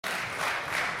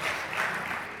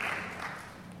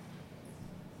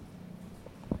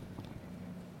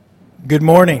Good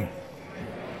morning.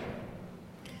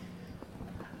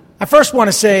 I first want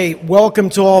to say welcome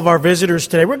to all of our visitors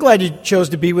today. We're glad you chose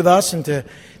to be with us and to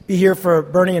be here for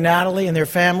Bernie and Natalie and their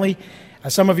family.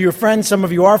 Some of you are friends, some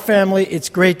of you are family. It's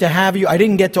great to have you. I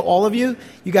didn't get to all of you.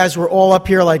 You guys were all up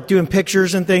here like doing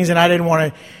pictures and things, and I didn't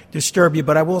want to disturb you.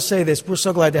 But I will say this, we're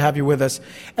so glad to have you with us.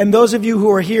 And those of you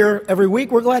who are here every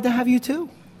week, we're glad to have you too.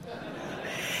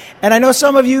 And I know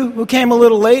some of you who came a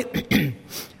little late,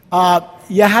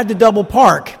 you had to double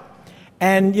park.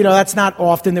 And, that's not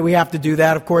often that we have to do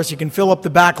that. Of course, you can fill up the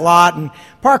back lot and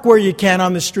park where you can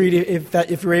on the street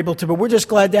if you're able to. But we're just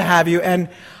glad to have you. And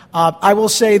I will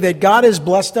say that God has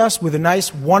blessed us with a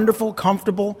nice, wonderful,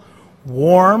 comfortable,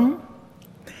 warm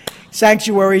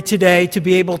sanctuary today to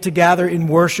be able to gather in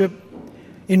worship,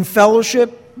 in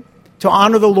fellowship, to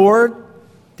honor the Lord,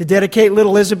 to dedicate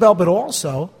little Isabel, but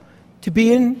also to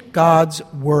be in God's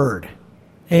Word.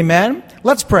 Amen?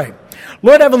 Let's pray.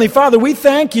 Lord Heavenly Father, we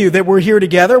thank you that we're here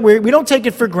together. We don't take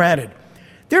it for granted.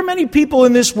 There are many people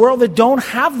in this world that don't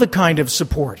have the kind of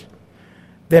support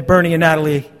that Bernie and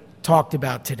Natalie talked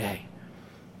about today.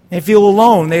 They feel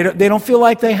alone. They don't feel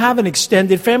like they have an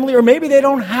extended family, or maybe they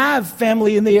don't have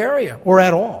family in the area or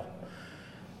at all.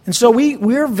 And so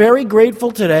we're very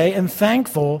grateful today and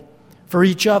thankful for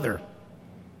each other.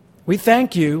 We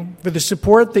thank you for the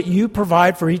support that you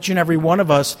provide for each and every one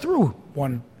of us through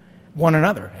one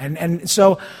another. And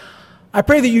so I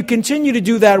pray that you continue to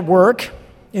do that work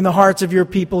in the hearts of your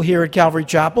people here at Calvary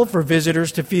Chapel for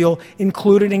visitors to feel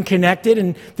included and connected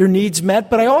and their needs met.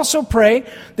 But I also pray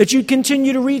that you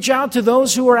continue to reach out to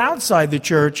those who are outside the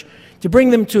church to bring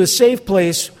them to a safe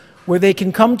place where they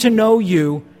can come to know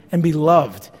you and be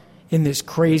loved in this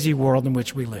crazy world in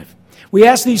which we live. We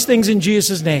ask these things in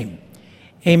Jesus' name.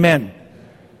 Amen.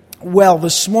 Well,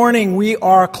 this morning we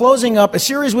are closing up a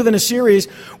series within a series.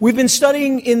 We've been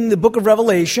studying in the book of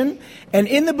Revelation, and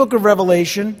in the book of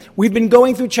Revelation, we've been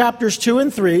going through chapters 2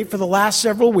 and 3 for the last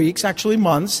several weeks, actually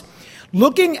months,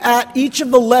 looking at each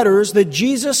of the letters that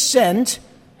Jesus sent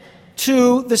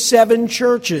to the 7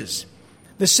 churches.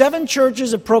 The 7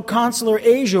 churches of proconsular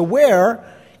Asia, where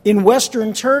in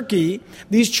western Turkey,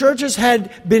 these churches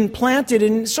had been planted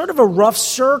in sort of a rough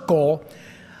circle.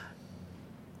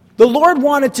 The Lord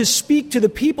wanted to speak to the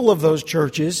people of those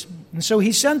churches, and so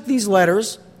he sent these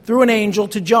letters through an angel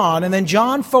to John, and then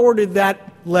John forwarded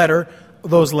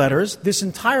those letters, this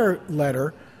entire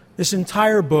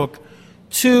book,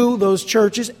 to those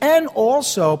churches, and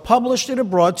also published it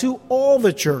abroad to all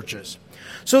the churches.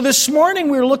 So this morning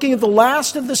we're looking at the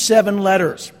last of the 7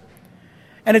 letters.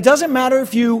 And it doesn't matter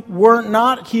if you were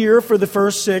not here for the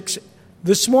first 6,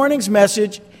 this morning's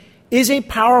message is a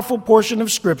powerful portion of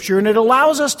Scripture, and it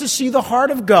allows us to see the heart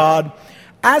of God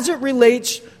as it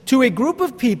relates to a group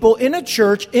of people in a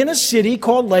church in a city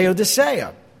called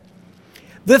Laodicea.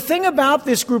 The thing about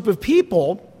this group of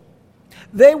people,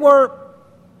 they were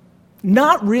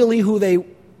not really who they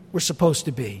were supposed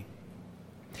to be.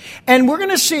 And we're going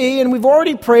to see, and we've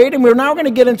already prayed, and we're now going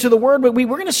to get into the Word, but we're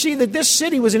going to see that this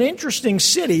city was an interesting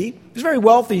city. It was a very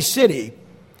wealthy city.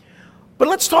 But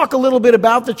let's talk a little bit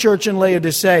about the church in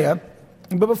Laodicea.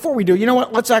 But before we do, you know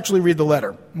what? Let's actually read the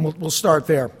letter. We'll start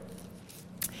there.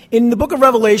 In the book of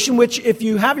Revelation, which if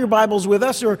you have your Bibles with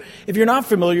us, or if you're not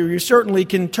familiar, you certainly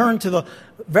can turn to the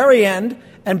very end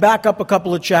and back up a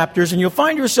couple of chapters, and you'll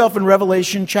find yourself in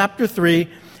Revelation chapter 3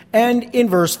 and in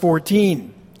verse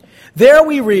 14. There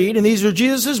we read, and these are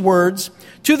Jesus' words,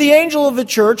 to the angel of the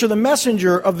church, or the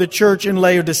messenger of the church in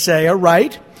Laodicea,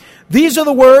 write, these are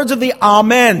the words of the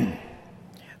Amen,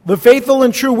 the faithful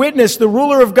and true witness, the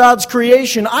ruler of God's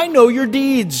creation. I know your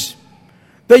deeds,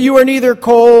 that you are neither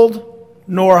cold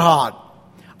nor hot.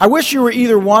 I wish you were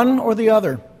either one or the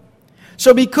other.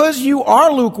 So because you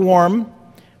are lukewarm,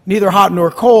 neither hot nor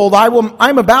cold,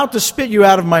 I'm about to spit you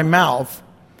out of my mouth.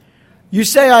 You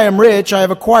say I am rich, I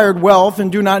have acquired wealth,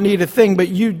 and do not need a thing, but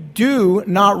you do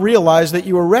not realize that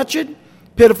you are wretched,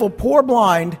 pitiful, poor,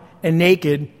 blind, and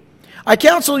naked. I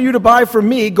counsel you to buy from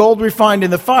me gold refined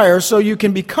in the fire so you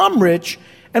can become rich,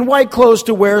 and white clothes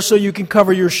to wear so you can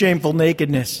cover your shameful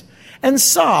nakedness, and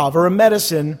salve, or a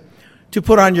medicine, to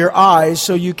put on your eyes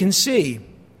so you can see.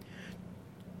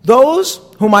 Those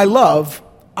whom I love,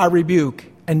 I rebuke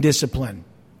and discipline.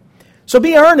 So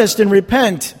be earnest and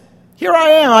repent. Here I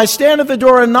am, I stand at the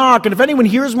door and knock, and if anyone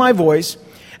hears my voice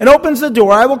and opens the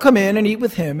door, I will come in and eat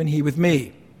with him and he with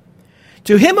me.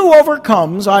 To him who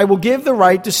overcomes, I will give the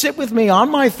right to sit with me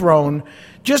on my throne,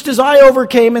 just as I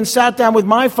overcame and sat down with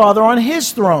my Father on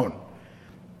his throne.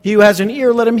 He who has an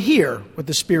ear, let him hear what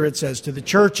the Spirit says to the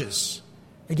churches.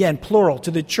 Again, plural,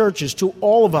 to the churches, to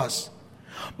all of us.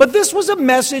 But this was a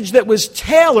message that was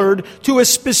tailored to a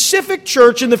specific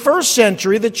church in the first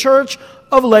century, the church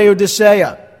of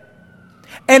Laodicea.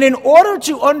 And in order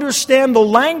to understand the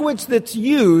language that's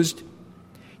used,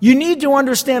 you need to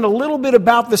understand a little bit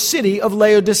about the city of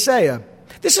Laodicea.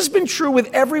 This has been true with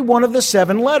every one of the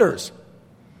 7 letters.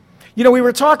 You know, we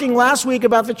were talking last week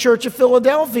about the Church of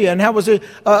Philadelphia and how it was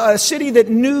a city that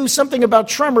knew something about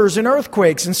tremors and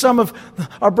earthquakes. And some of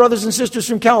our brothers and sisters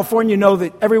from California know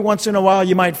that every once in a while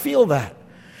you might feel that.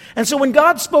 And so when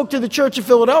God spoke to the Church of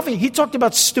Philadelphia, he talked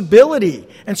about stability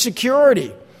and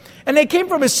security. And they came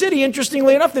from a city,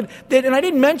 interestingly enough, that and I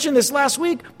didn't mention this last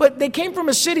week, but they came from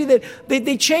a city that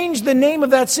they changed the name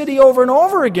of that city over and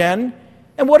over again.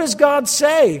 And what does God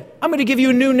say? I'm going to give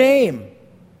you a new name.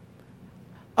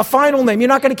 A final name. You're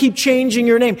not going to keep changing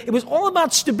your name. It was all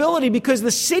about stability because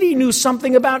the city knew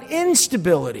something about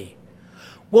instability.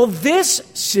 Well, this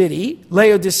city,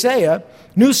 Laodicea,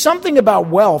 knew something about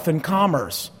wealth and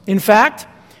commerce. In fact,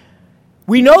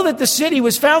 we know that the city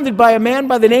was founded by a man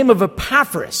by the name of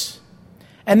Epaphras.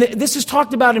 And this is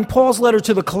talked about in Paul's letter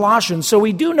to the Colossians. So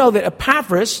we do know that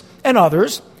Epaphras and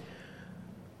others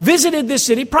visited this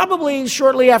city probably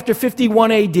shortly after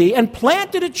 51 AD and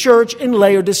planted a church in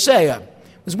Laodicea.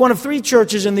 It was one of 3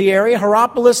 churches in the area: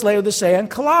 Hierapolis, Laodicea, and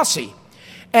Colossae.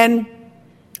 And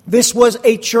this was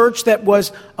a church that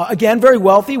was, again, very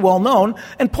wealthy, well-known.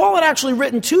 And Paul had actually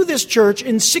written to this church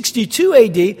in 62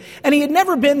 AD, and he had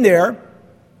never been there.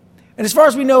 And as far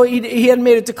as we know, he hadn't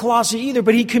made it to Colossae either,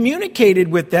 but he communicated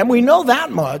with them. We know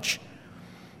that much.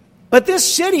 But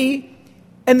this city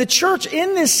and the church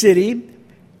in this city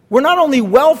were not only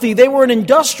wealthy, they were an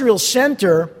industrial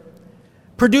center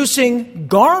producing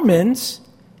garments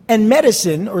and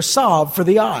medicine, or salve, for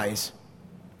the eyes.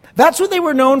 That's what they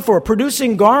were known for,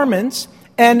 producing garments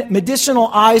and medicinal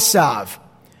eye salve.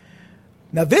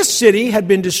 Now, this city had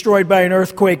been destroyed by an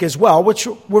earthquake as well, which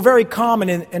were very common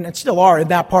and still are in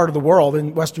that part of the world,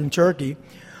 in western Turkey.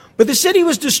 But the city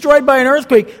was destroyed by an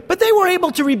earthquake, but they were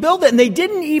able to rebuild it, and they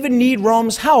didn't even need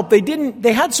Rome's help.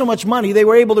 They had so much money, they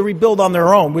were able to rebuild on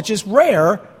their own, which is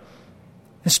rare,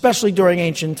 especially during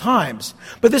ancient times.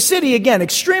 But the city, again,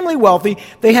 extremely wealthy.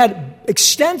 They had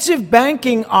extensive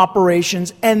banking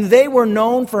operations, and they were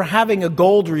known for having a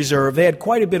gold reserve. They had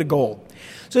quite a bit of gold.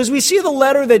 So as we see the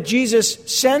letter that Jesus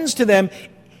sends to them,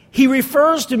 he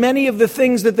refers to many of the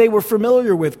things that they were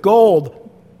familiar with: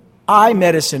 gold, eye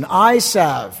medicine, eye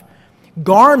salve,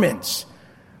 garments,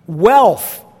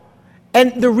 wealth.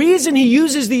 And the reason he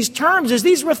uses these terms is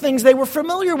these were things they were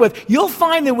familiar with. You'll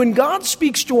find that when God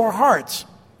speaks to our hearts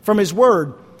from his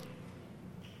word,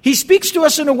 he speaks to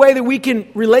us in a way that we can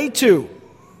relate to.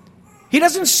 He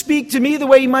doesn't speak to me the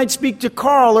way he might speak to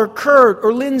Carl or Kurt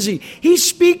or Lindsay. He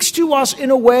speaks to us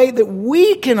in a way that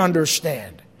we can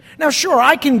understand. Now, sure,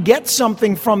 I can get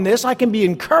something from this. I can be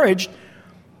encouraged.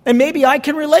 And maybe I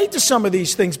can relate to some of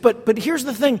these things. But here's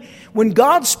the thing. When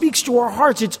God speaks to our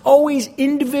hearts, it's always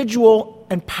individual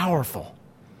and powerful,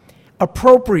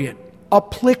 appropriate,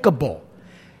 applicable.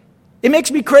 It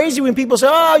makes me crazy when people say,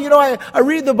 I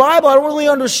read the Bible, I don't really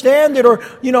understand it, or,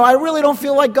 I really don't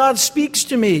feel like God speaks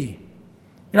to me.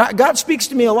 God speaks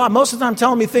to me a lot. Most of the time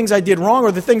telling me things I did wrong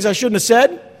or the things I shouldn't have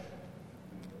said,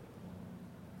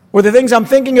 or the things I'm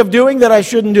thinking of doing that I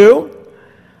shouldn't do.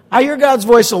 I hear God's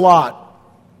voice a lot.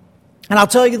 And I'll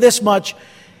tell you this much.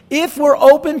 If we're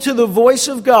open to the voice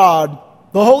of God,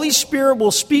 the Holy Spirit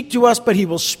will speak to us, but he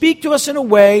will speak to us in a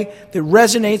way that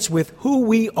resonates with who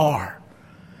we are.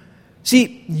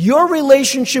 See, your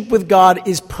relationship with God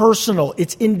is personal.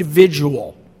 It's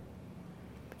individual.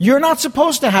 You're not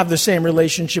supposed to have the same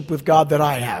relationship with God that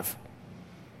I have.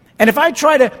 And if I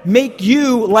try to make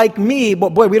you like me,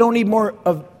 but boy, we don't need more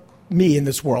of me in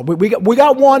this world. We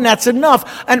got one, that's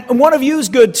enough. And one of you is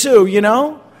good too,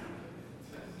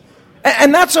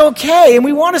 And that's okay. And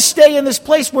we want to stay in this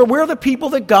place where we're the people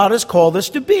that God has called us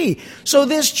to be. So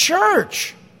this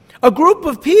church, a group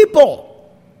of people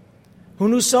who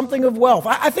knew something of wealth.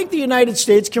 I think the United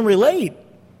States can relate.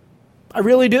 I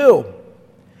really do.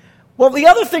 Well, the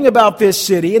other thing about this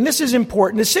city, and this is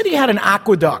important, the city had an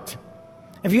aqueduct.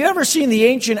 If you've ever seen the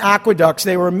ancient aqueducts,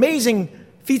 they were amazing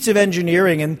feats of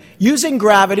engineering. And using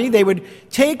gravity, they would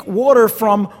take water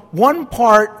from one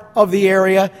part of the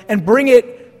area and bring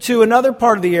it to another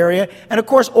part of the area. And of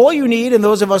course, all you need, and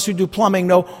those of us who do plumbing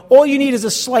know, all you need is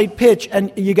a slight pitch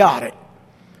and you got it.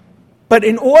 But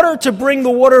in order to bring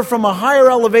the water from a higher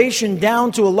elevation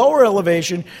down to a lower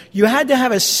elevation, you had to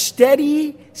have a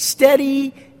steady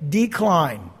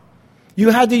decline. You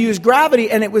had to use gravity,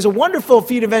 and it was a wonderful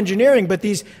feat of engineering, but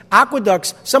these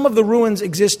aqueducts, some of the ruins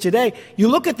exist today. You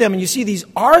look at them and you see these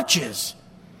arches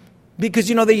because,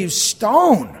 they used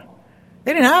stone.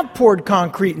 They didn't have poured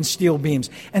concrete and steel beams.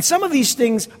 And some of these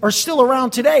things are still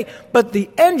around today, but the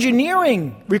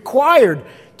engineering required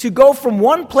to go from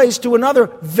one place to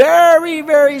another very,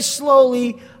 very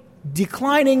slowly,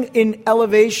 declining in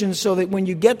elevation so that when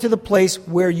you get to the place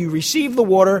where you receive the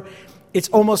water, it's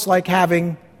almost like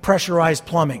having pressurized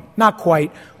plumbing. Not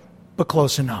quite, but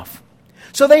close enough.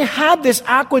 So they had this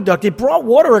aqueduct. It brought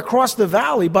water across the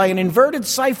valley by an inverted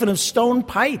siphon of stone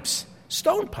pipes.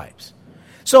 Stone pipes.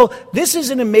 So this is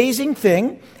an amazing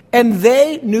thing, and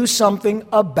they knew something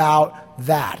about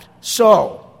that.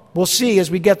 So we'll see as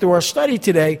we get through our study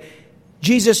today,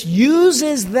 Jesus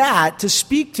uses that to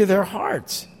speak to their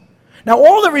hearts. Now,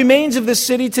 all that remains of this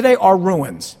city today are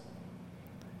ruins,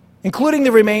 including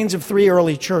the remains of 3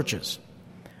 early churches.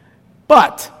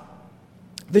 But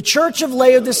the church of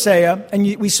Laodicea, and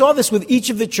we saw this with each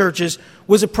of the churches,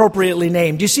 was appropriately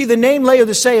named. You see, the name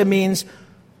Laodicea means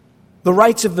the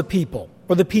rights of the people,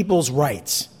 or the people's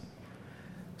rights.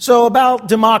 So about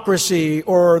democracy,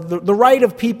 or the right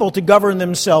of people to govern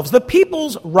themselves, the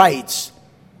people's rights.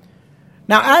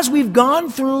 Now, as we've gone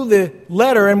through the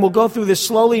letter, and we'll go through this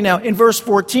slowly now, in verse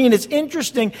 14, it's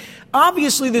interesting.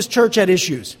 Obviously, this church had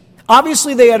issues.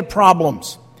 Obviously, they had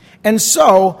problems. And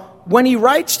so, when he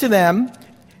writes to them,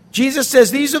 Jesus says,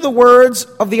 these are the words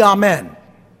of the Amen,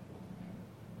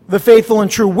 the faithful and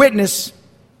true witness,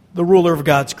 the ruler of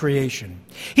God's creation.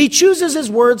 He chooses his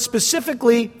words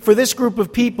specifically for this group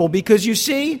of people because, you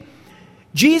see,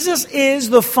 Jesus is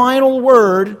the final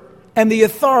word and the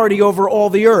authority over all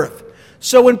the earth.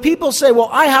 So when people say, well,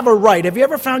 I have a right, have you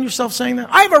ever found yourself saying that?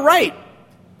 I have a right.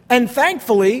 And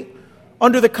thankfully,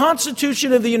 under the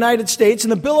Constitution of the United States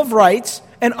and the Bill of Rights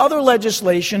and other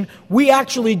legislation, we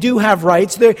actually do have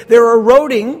rights. They're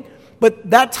eroding, but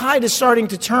that tide is starting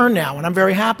to turn now, and I'm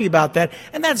very happy about that.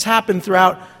 And that's happened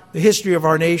throughout the history of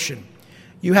our nation.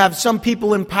 You have some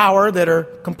people in power that are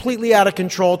completely out of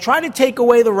control, try to take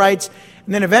away the rights,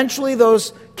 and then eventually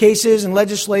those cases and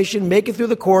legislation make it through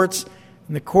the courts,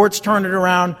 and the courts turn it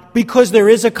around because there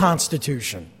is a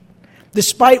Constitution.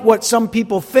 Despite what some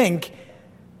people think,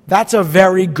 that's a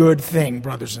very good thing,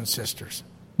 brothers and sisters.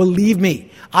 Believe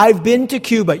me, I've been to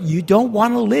Cuba. You don't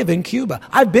want to live in Cuba.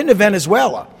 I've been to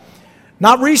Venezuela.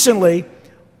 Not recently,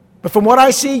 but from what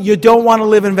I see, you don't want to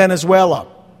live in Venezuela.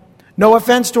 No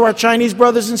offense to our Chinese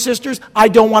brothers and sisters, I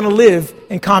don't want to live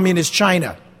in communist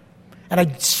China. And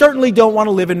I certainly don't want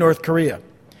to live in North Korea.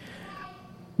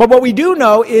 But what we do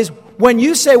know is when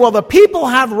you say, well, the people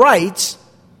have rights,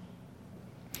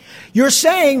 you're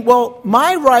saying, well,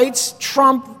 my rights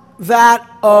trump that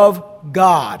of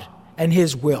God and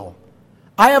His will.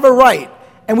 I have a right.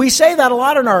 And we say that a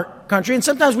lot in our country, and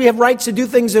sometimes we have rights to do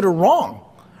things that are wrong.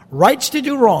 Rights to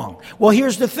do wrong. Well,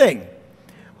 here's the thing.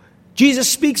 Jesus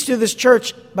speaks to this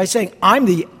church by saying, I'm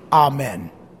the Amen.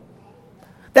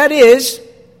 That is,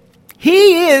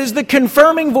 He is the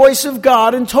confirming voice of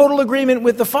God in total agreement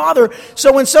with the Father.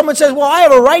 So when someone says, well, I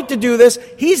have a right to do this,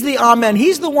 He's the Amen.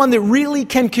 He's the one that really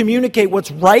can communicate what's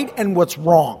right and what's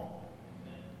wrong.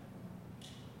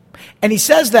 And He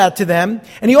says that to them.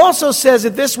 And He also says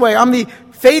it this way, I'm the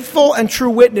faithful and true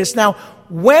witness. Now,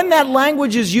 when that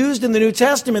language is used in the New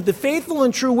Testament, the faithful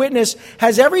and true witness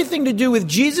has everything to do with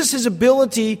Jesus'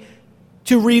 ability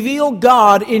to reveal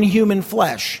God in human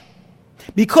flesh.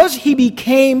 Because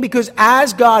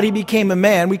as God, He became a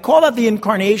man. We call that the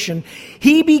incarnation.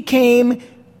 He became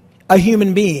a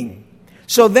human being.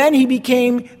 So then He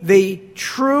became the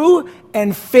true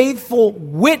and faithful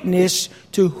witness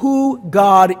to who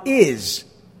God is.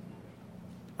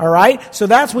 All right? So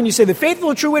that's when you say the faithful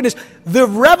and true witness, the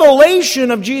revelation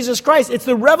of Jesus Christ. It's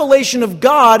the revelation of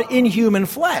God in human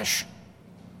flesh.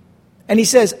 And He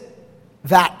says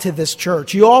that to this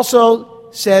church. He also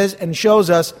says and shows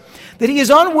us that He is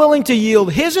unwilling to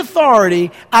yield His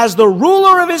authority as the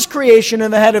ruler of His creation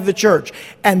and the head of the church.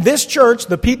 And this church,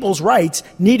 the people's rights,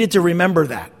 needed to remember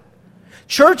that.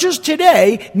 Churches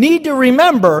today need to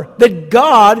remember that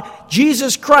God,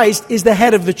 Jesus Christ, is the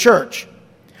head of the church.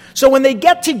 So when they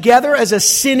get together as a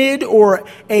synod or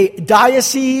a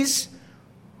diocese,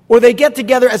 or they get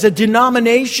together as a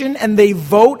denomination and they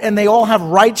vote and they all have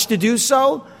rights to do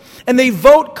so, and they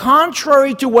vote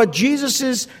contrary to what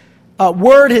Jesus'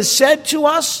 word has said to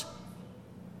us,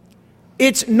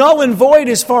 it's null and void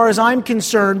as far as I'm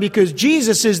concerned because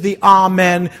Jesus is the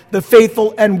Amen, the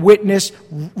faithful and witness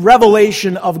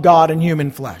revelation of God in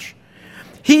human flesh.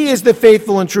 He is the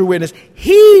faithful and true witness.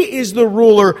 He is the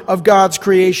ruler of God's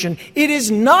creation. It is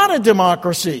not a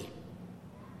democracy.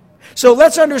 So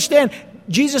let's understand,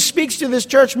 Jesus speaks to this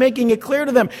church, making it clear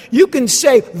to them. You can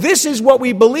say, this is what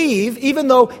we believe, even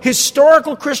though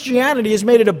historical Christianity has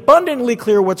made it abundantly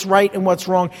clear what's right and what's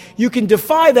wrong. You can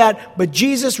defy that, but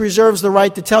Jesus reserves the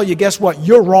right to tell you, guess what?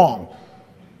 You're wrong.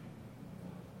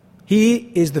 He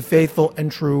is the faithful and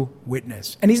true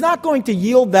witness. And he's not going to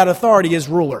yield that authority as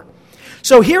ruler.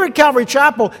 So here at Calvary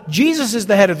Chapel, Jesus is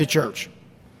the head of the church.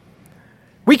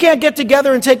 We can't get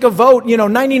together and take a vote,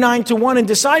 99-1 and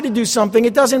decide to do something.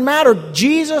 It doesn't matter.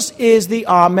 Jesus is the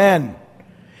Amen.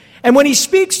 And when he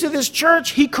speaks to this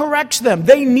church, he corrects them.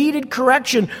 They needed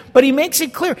correction, but he makes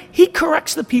it clear. He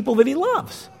corrects the people that he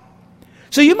loves.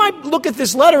 So you might look at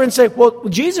this letter and say, well,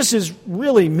 Jesus is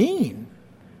really mean.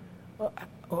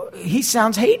 He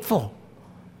sounds hateful.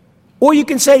 Or you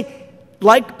can say,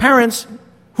 like parents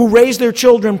who raise their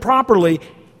children properly,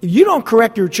 if you don't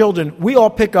correct your children, we all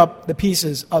pick up the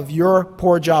pieces of your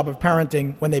poor job of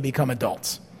parenting when they become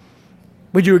adults.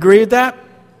 Would you agree with that?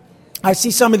 I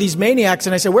see some of these maniacs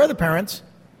and I say, where are the parents?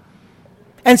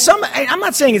 And I'm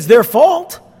not saying it's their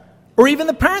fault or even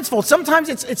the parents' fault. Sometimes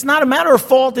it's not a matter of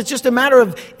fault. It's just a matter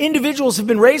of individuals have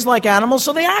been raised like animals,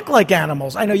 so they act like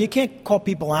animals. I know you can't call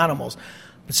people animals.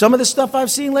 But some of the stuff I've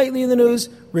seen lately in the news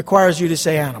requires you to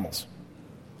say animals.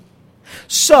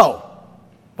 So,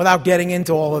 without getting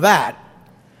into all of that,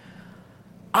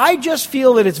 I just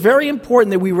feel that it's very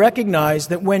important that we recognize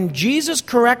that when Jesus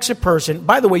corrects a person,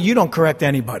 by the way, you don't correct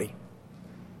anybody.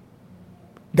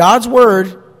 God's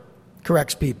word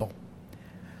corrects people.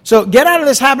 So get out of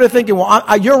this habit of thinking,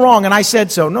 well, you're wrong and I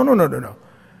said so. No.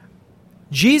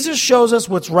 Jesus shows us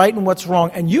what's right and what's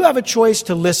wrong, and you have a choice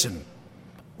to listen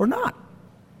or not.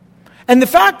 And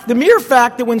the mere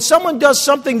fact that when someone does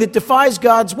something that defies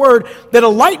God's word, that a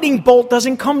lightning bolt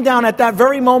doesn't come down at that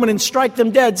very moment and strike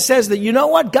them dead, says that, you know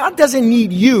what? God doesn't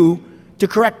need you to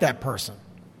correct that person.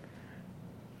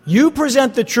 You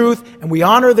present the truth, and we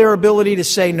honor their ability to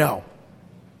say no.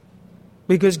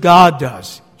 Because God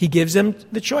does. He gives them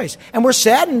the choice. And we're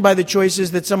saddened by the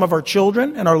choices that some of our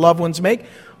children and our loved ones make,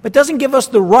 but doesn't give us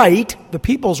the right, the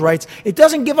people's rights, it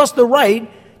doesn't give us the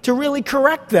right to really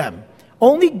correct them.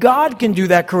 Only God can do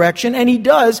that correction, and he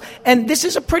does. And this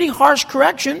is a pretty harsh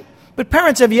correction. But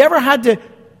parents, have you ever had to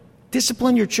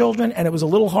discipline your children and it was a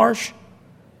little harsh?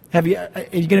 Are you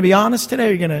going to be honest today?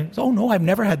 Are you going to, oh no, I've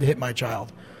never had to hit my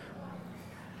child.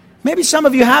 Maybe some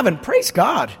of you haven't. Praise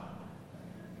God.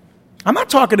 I'm not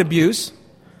talking abuse.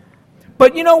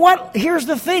 But you know what? Here's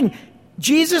the thing.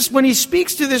 Jesus, when he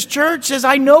speaks to this church, says,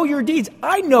 I know your deeds.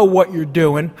 I know what you're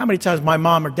doing. How many times my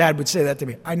mom or dad would say that to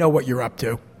me? I know what you're up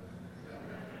to.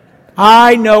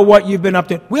 I know what you've been up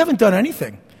to. We haven't done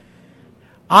anything.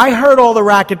 I heard all the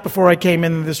racket before I came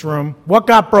into this room. What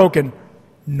got broken?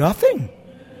 Nothing.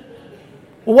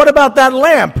 Well, what about that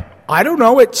lamp? I don't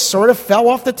know. It sort of fell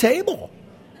off the table.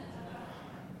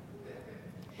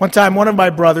 One time, one of my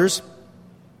brothers,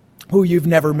 who you've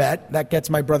never met, that gets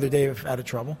my brother Dave out of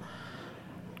trouble.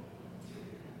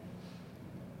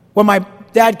 When my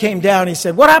dad came down, he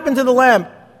said, what happened to the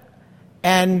lamp?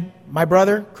 And my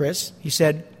brother, Chris, he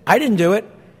said, I didn't do it.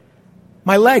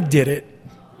 My leg did it.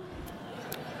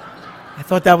 I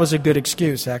thought that was a good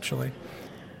excuse, actually.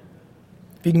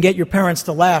 If you can get your parents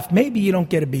to laugh, maybe you don't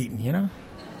get a beating,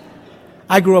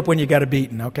 I grew up when you got a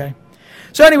beating, okay?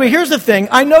 So anyway, here's the thing.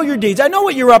 I know your deeds. I know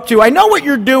what you're up to. I know what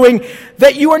you're doing,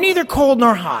 that you are neither cold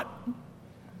nor hot.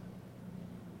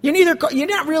 You're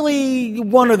not really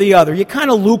one or the other. You're kind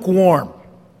of lukewarm.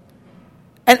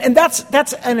 And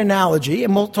that's an analogy,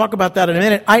 and we'll talk about that in a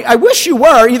minute. I wish you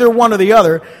were either one or the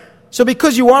other. So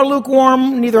because you are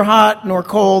lukewarm, neither hot nor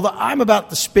cold, I'm about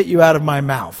to spit you out of my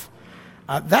mouth.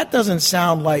 That doesn't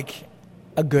sound like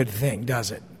a good thing,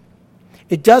 does it?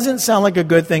 It doesn't sound like a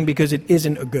good thing because it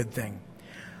isn't a good thing.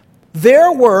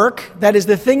 Their work, that is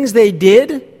the things they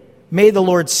did, made the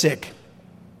Lord sick.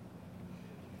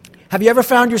 Have you ever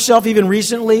found yourself even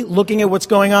recently looking at what's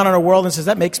going on in our world and says,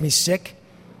 that makes me sick?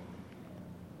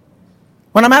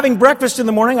 When I'm having breakfast in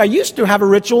the morning, I used to have a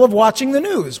ritual of watching the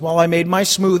news while I made my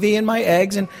smoothie and my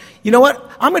eggs. And you know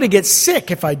what? I'm going to get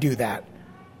sick if I do that.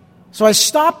 So I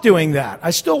stopped doing that.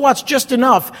 I still watch just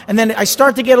enough. And then I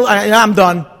start to I'm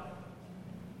done.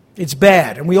 It's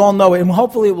bad. And we all know it. And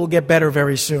hopefully it will get better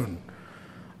very soon.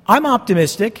 I'm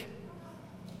optimistic.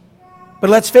 But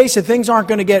let's face it, things aren't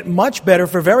going to get much better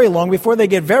for very long before they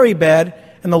get very bad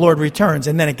and the Lord returns.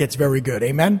 And then it gets very good.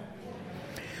 Amen?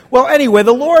 Well, anyway,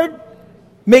 the Lord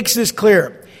makes this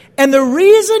clear. And the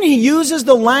reason he uses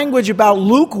the language about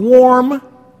lukewarm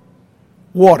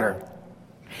water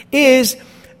is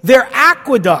their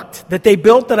aqueduct that they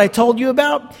built that I told you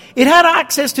about, it had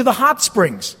access to the hot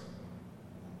springs.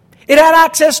 It had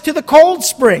access to the cold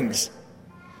springs.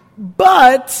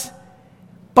 But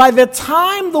by the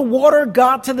time the water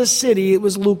got to the city, it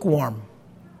was lukewarm.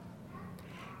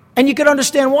 And you could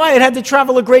understand why. It had to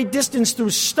travel a great distance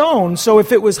through stone. So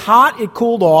if it was hot, it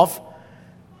cooled off.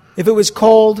 If it was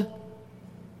cold,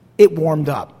 it warmed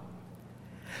up.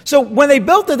 So when they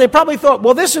built it, they probably thought,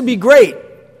 well, this would be great.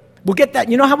 We'll get that.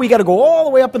 You know how we got to go all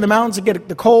the way up in the mountains to get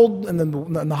the cold and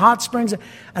then the hot springs?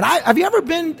 And have you ever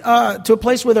been to a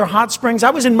place where there are hot springs?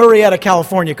 I was in Murrieta,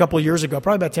 California a couple of years ago,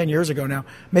 probably about 10 years ago now,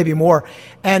 maybe more.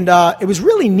 And it was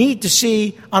really neat to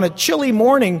see on a chilly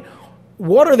morning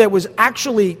water that was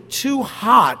actually too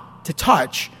hot to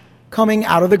touch coming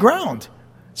out of the ground.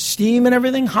 Steam and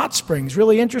everything, hot springs,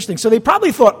 really interesting. So they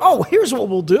probably thought, oh, here's what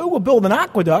we'll do. We'll build an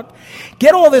aqueduct,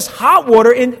 get all this hot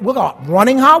water in, we'll go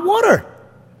running hot water.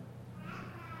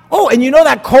 Oh, and you know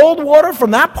that cold water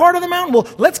from that part of the mountain? Well,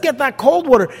 let's get that cold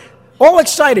water. All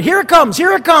excited. Here it comes,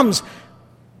 here it comes.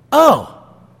 Oh,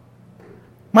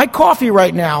 my coffee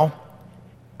right now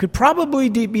could probably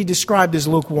be described as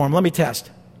lukewarm. Let me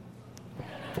test.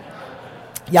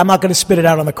 Yeah, I'm not going to spit it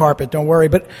out on the carpet, don't worry.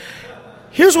 But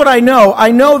here's what I know.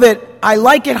 I know that I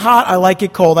like it hot, I like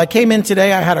it cold. I came in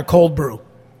today, I had a cold brew.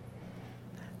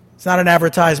 It's not an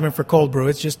advertisement for cold brew.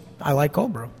 It's just, I like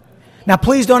cold brew. Now,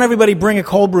 please don't everybody bring a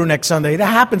cold brew next Sunday. That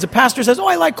happens. A pastor says, oh,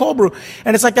 I like cold brew.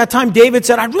 And it's like that time David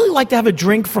said, I'd really like to have a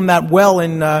drink from that well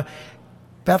in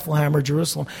Bethlehem or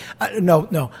Jerusalem.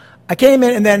 No. I came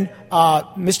in and then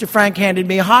Mr. Frank handed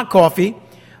me a hot coffee.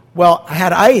 Well, I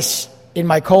had ice in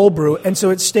my cold brew, and so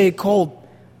it stayed cold.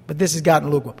 But this has gotten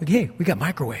lukewarm. But hey, we got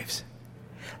microwaves.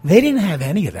 They didn't have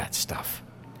any of that stuff.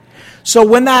 So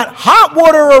when that hot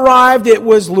water arrived, it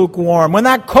was lukewarm. When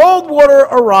that cold water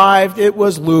arrived, it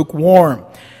was lukewarm.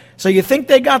 So you think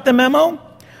they got the memo?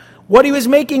 What he was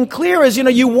making clear is,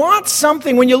 you want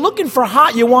something. When you're looking for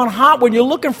hot, you want hot. When you're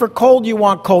looking for cold, you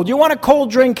want cold. You want a cold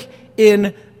drink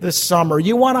in the summer.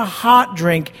 You want a hot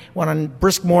drink on a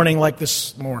brisk morning like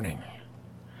this morning.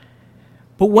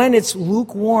 But when it's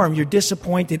lukewarm, you're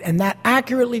disappointed. And that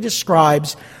accurately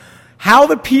describes how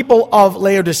the people of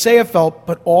Laodicea felt,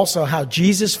 but also how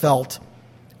Jesus felt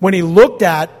when he looked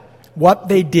at what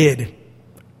they did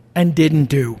and didn't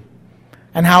do,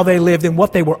 and how they lived and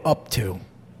what they were up to.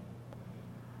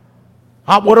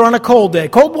 Hot water on a cold day,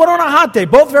 cold water on a hot day,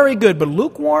 both very good, but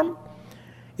lukewarm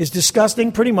is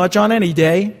disgusting pretty much on any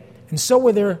day, and so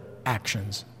were their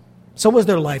actions. So was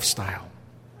their lifestyle.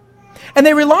 And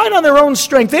they relied on their own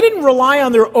strength. They didn't rely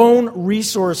on their own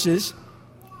resources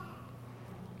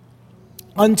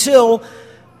they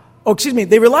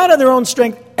relied on their own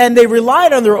strength and they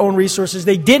relied on their own resources.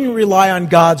 They didn't rely on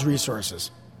God's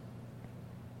resources.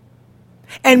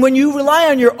 And when you rely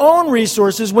on your own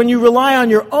resources, when you rely on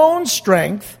your own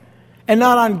strength and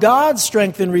not on God's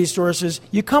strength and resources,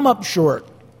 you come up short.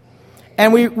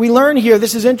 And we learn here,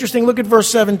 this is interesting, look at verse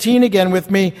 17 again with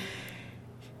me.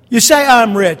 You say,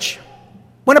 I'm rich.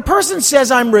 When a person says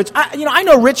I'm rich, I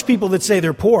know rich people that say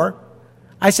they're poor.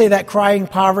 I say that crying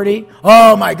poverty.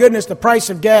 Oh, my goodness, the price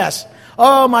of gas.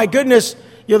 Oh, my goodness,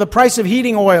 the price of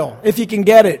heating oil, if you can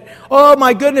get it. Oh,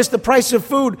 my goodness, the price of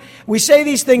food. We say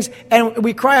these things, and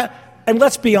we cry. And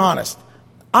let's be honest,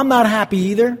 I'm not happy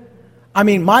either. I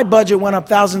mean, my budget went up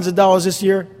thousands of dollars this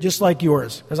year, just like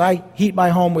yours, because I heat my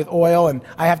home with oil, and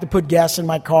I have to put gas in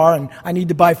my car, and I need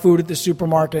to buy food at the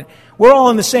supermarket. We're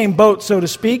all in the same boat, so to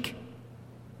speak.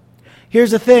 Here's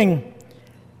the thing.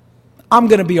 I'm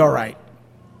going to be all right.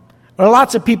 There are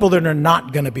lots of people that are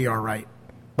not going to be all right,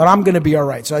 but I'm going to be all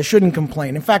right, so I shouldn't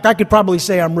complain. In fact, I could probably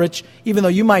say I'm rich, even though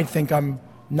you might think I'm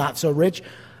not so rich.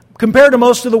 Compared to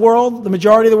most of the world, the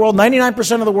majority of the world,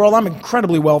 99% of the world, I'm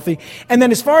incredibly wealthy. And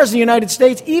then as far as the United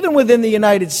States, even within the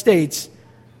United States,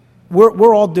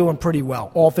 we're all doing pretty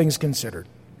well, all things considered.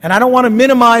 And I don't want to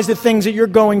minimize the things that you're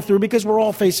going through because we're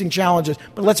all facing challenges,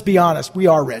 but let's be honest, we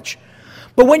are rich.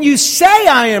 But when you say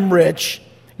I am rich,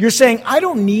 you're saying I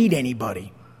don't need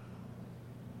anybody.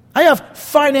 I have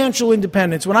financial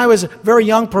independence. When I was a very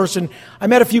young person, I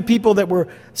met a few people that were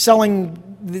selling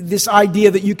this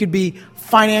idea that you could be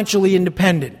financially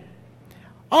independent.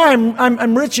 Oh,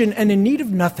 I'm rich and in need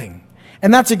of nothing.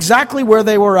 And that's exactly where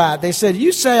they were at. They said,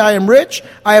 you say I am rich,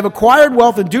 I have acquired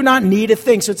wealth and do not need a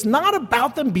thing. So it's not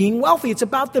about them being wealthy. It's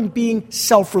about them being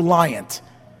self-reliant.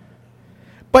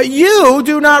 But you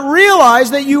do not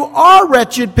realize that you are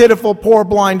wretched, pitiful, poor,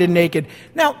 blind, and naked.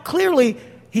 Now, clearly,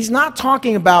 he's not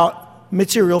talking about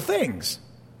material things.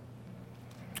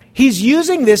 He's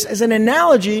using this as an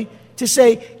analogy to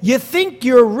say, you think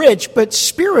you're rich, but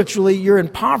spiritually you're in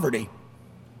poverty.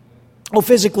 Oh,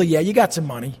 physically, yeah, you got some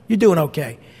money. You're doing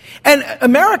okay. And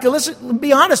America, listen,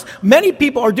 be honest, many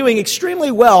people are doing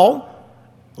extremely well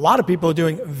A lot of people are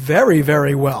doing very,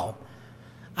 very well.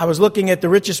 I was looking at the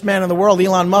richest man in the world,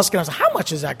 Elon Musk, and I was like, how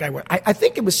much is that guy worth? I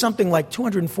think it was something like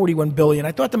 $241 billion.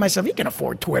 I thought to myself, he can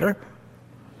afford Twitter.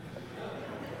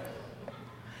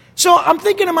 So I'm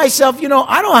thinking to myself, I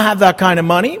don't have that kind of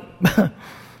money.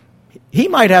 He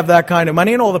might have that kind of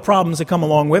money and all the problems that come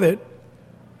along with it.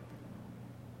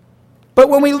 But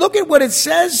when we look at what it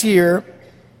says here,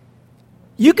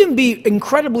 you can be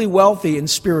incredibly wealthy and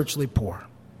spiritually poor.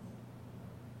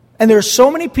 And there are so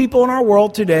many people in our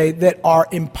world today that are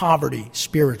in poverty,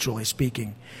 spiritually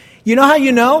speaking. You know how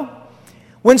you know?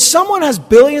 When someone has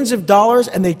billions of dollars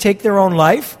and they take their own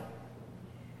life,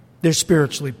 they're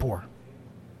spiritually poor.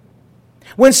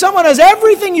 When someone has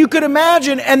everything you could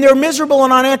imagine and they're miserable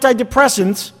and on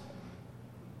antidepressants,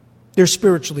 they're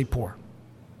spiritually poor.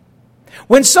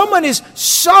 When someone is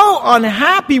so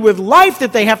unhappy with life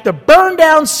that they have to burn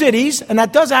down cities, and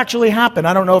that does actually happen.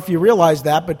 I don't know if you realize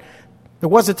that, but there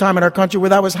was a time in our country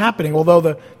where that was happening, although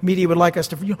the media would like us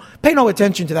to pay no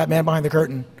attention to that man behind the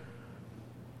curtain.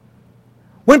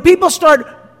 When people start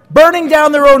burning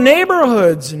down their own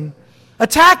neighborhoods and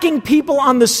attacking people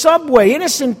on the subway,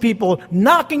 innocent people,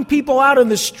 knocking people out in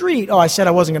the street. Oh, I said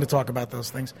I wasn't going to talk about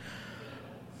those things.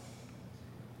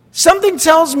 Something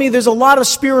tells me there's a lot of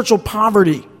spiritual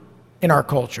poverty in our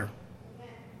culture.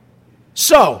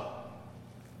 So,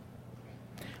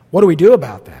 what do we do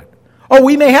about that? Oh,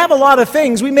 we may have a lot of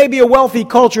things. We may be a wealthy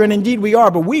culture, and indeed we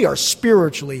are, but we are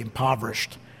spiritually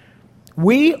impoverished.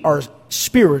 We are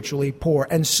spiritually poor,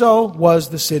 and so was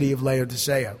the city of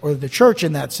Laodicea, or the church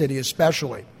in that city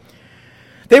especially.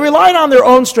 They relied on their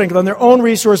own strength, on their own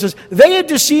resources. They had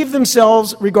deceived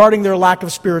themselves regarding their lack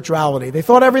of spirituality. They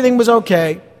thought everything was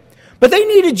okay, but they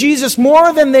needed Jesus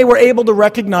more than they were able to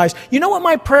recognize. You know what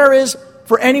my prayer is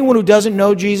for anyone who doesn't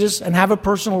know Jesus and have a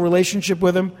personal relationship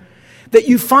with him? That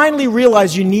you finally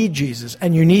realize you need Jesus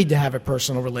and you need to have a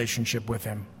personal relationship with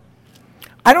him.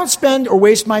 I don't spend or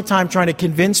waste my time trying to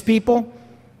convince people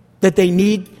that they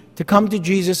need to come to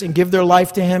Jesus and give their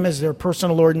life to him as their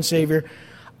personal Lord and Savior.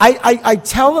 I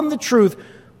tell them the truth,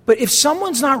 but if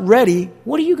someone's not ready,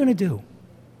 what are you going to do?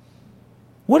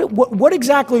 What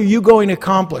exactly are you going to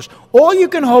accomplish? All you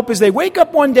can hope is they wake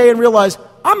up one day and realize,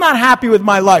 I'm not happy with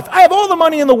my life. I have all the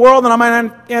money in the world and I'm on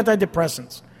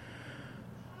antidepressants.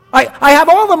 I have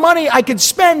all the money I could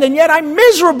spend and yet I'm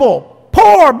miserable,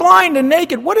 poor, blind, and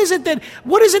naked. What is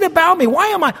it about me?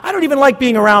 I don't even like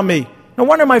being around me. No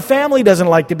wonder my family doesn't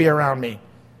like to be around me.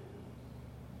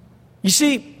 You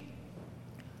see,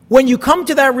 when you come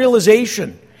to that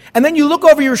realization, and then you look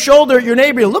over your shoulder at your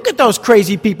neighbor, you look at those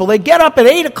crazy people. They get up at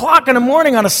 8 o'clock in the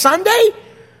morning on a Sunday?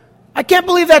 I can't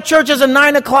believe that church has a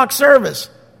 9 o'clock service.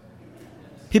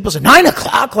 People say, 9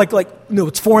 o'clock? No,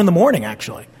 it's 4 in the morning,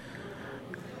 actually.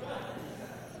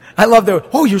 I love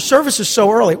your service is so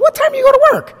early. What time do you go to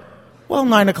work? Well,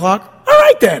 9 o'clock. All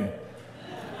right, then.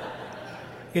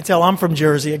 You can tell I'm from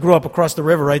Jersey. I grew up across the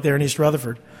river right there in East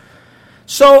Rutherford.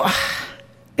 So,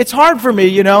 it's hard for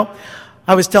me,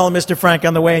 I was telling Mr. Frank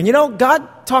on the way, and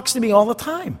God talks to me all the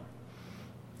time.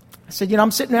 I said,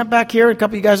 I'm sitting back here, a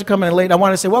couple of you guys are coming in late. I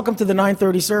want to say, welcome to the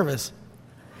 9:30 service.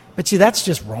 But see, that's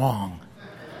just wrong.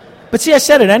 But see, I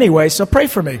said it anyway, so pray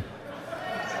for me.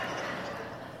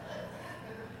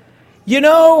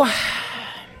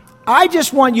 I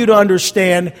just want you to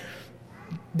understand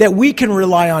that we can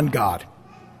rely on God.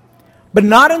 But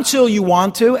not until you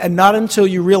want to, and not until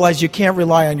you realize you can't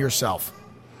rely on yourself.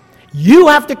 You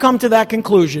have to come to that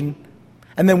conclusion,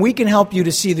 and then we can help you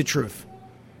to see the truth.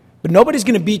 But nobody's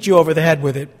going to beat you over the head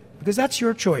with it, because that's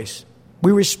your choice.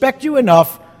 We respect you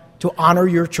enough to honor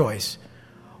your choice.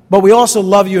 But we also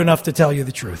love you enough to tell you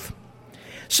the truth.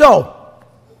 So,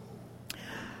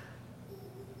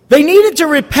 they needed to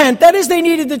repent. That is, they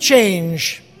needed to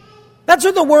change. That's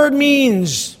what the word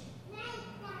means.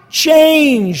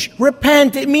 Change.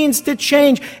 Repent. It means to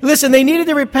change. Listen, they needed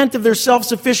to repent of their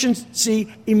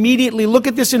self-sufficiency immediately. Look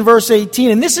at this in verse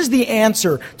 18. And this is the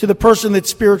answer to the person that's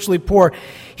spiritually poor.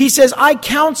 He says, I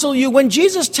counsel you. When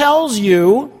Jesus tells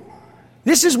you,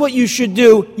 this is what you should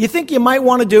do, you think you might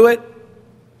want to do it?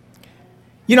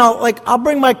 I'll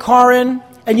bring my car in.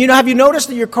 And have you noticed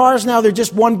that your cars now, they're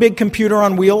just one big computer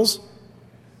on wheels?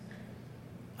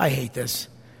 I hate this.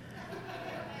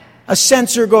 A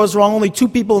sensor goes wrong. Only 2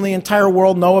 people in the entire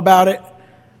world know about it.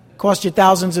 Cost you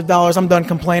thousands of dollars. I'm done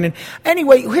complaining.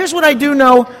 Anyway, here's what I do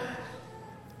know.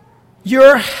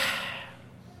 Your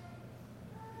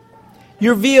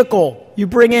vehicle you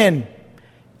bring in,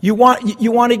 you want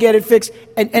to get it fixed.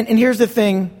 And here's the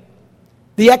thing.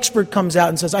 The expert comes out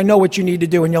and says, I know what you need to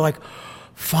do. And you're like,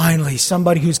 finally,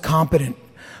 somebody who's competent.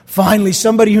 Finally,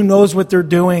 somebody who knows what they're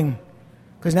doing.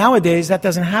 Because nowadays, that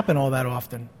doesn't happen all that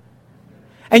often.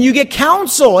 And you get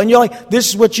counsel, and you're like, this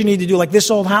is what you need to do. Like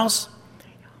this old house,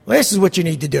 well, this is what you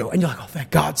need to do. And you're like, oh, thank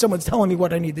God, someone's telling me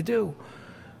what I need to do.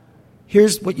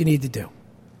 Here's what you need to do.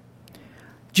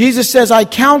 Jesus says, I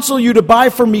counsel you to buy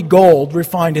from me gold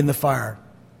refined in the fire,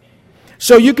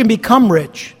 so you can become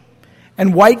rich,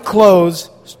 and white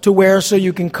clothes to wear so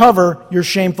you can cover your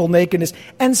shameful nakedness,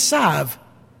 and salve,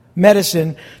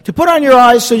 medicine, to put on your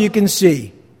eyes so you can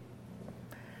see.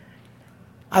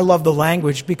 I love the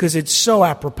language because it's so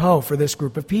apropos for this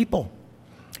group of people.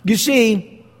 You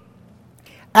see,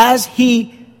 as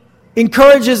he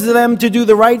encourages them to do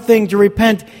the right thing, to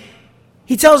repent,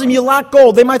 he tells them, you lack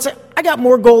gold. They might say, I got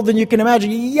more gold than you can imagine.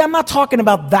 Yeah, I'm not talking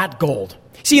about that gold.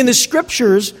 See, in the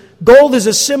scriptures, gold is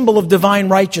a symbol of divine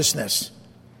righteousness.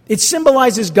 It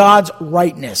symbolizes God's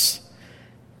rightness.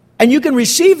 And you can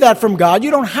receive that from God.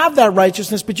 You don't have that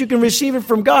righteousness, but you can receive it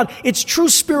from God. It's true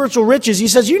spiritual riches. He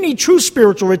says you need true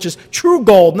spiritual riches, true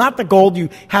gold, not the gold you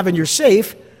have in your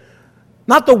safe,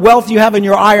 not the wealth you have in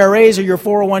your IRAs or your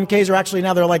 401ks, or actually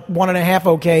now they're like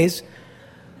 1.5 OKs.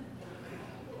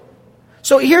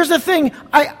 So here's the thing.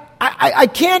 I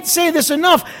can't say this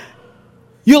enough.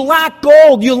 You lack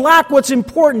gold. You lack what's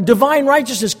important. Divine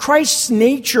righteousness, Christ's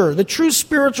nature, the true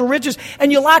spiritual riches.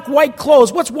 And you lack white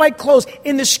clothes. What's white clothes?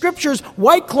 In the scriptures,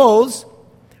 white clothes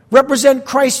represent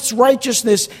Christ's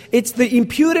righteousness. It's the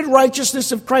imputed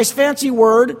righteousness of Christ. Fancy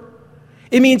word.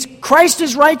 It means Christ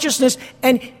is righteousness,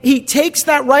 and he takes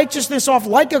that righteousness off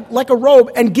like a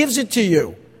robe and gives it to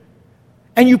you.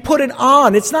 And you put it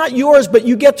on. It's not yours, but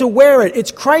you get to wear it.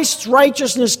 It's Christ's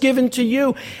righteousness given to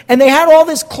you. And they had all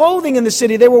this clothing in the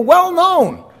city. They were well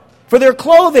known for their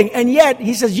clothing. And yet,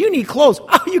 he says, you need clothes. Oh,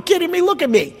 are you kidding me? Look at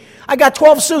me. I got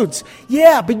 12 suits.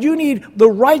 Yeah, but you need the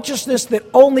righteousness that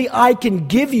only I can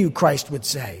give you, Christ would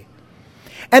say.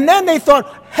 And then they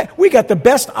thought, hey, we got the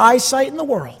best eyesight in the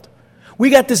world.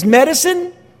 We got this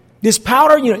medicine. This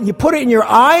powder, you put it in your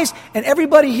eyes, and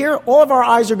everybody here, all of our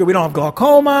eyes are good. We don't have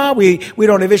glaucoma. We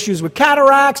don't have issues with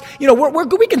cataracts. We're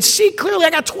good. We can see clearly. I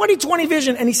got 20/20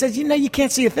 vision. And he says, you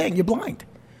can't see a thing. You're blind.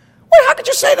 Wait, how could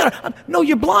you say that? No,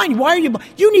 you're blind. Why are you blind?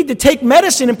 You need to take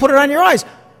medicine and put it on your eyes.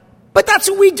 But that's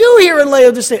what we do here in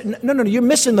Laodicea. No, you're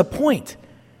missing the point.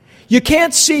 You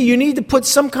can't see. You need to put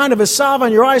some kind of a salve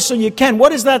on your eyes so you can.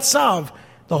 What is that salve?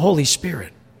 The Holy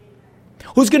Spirit,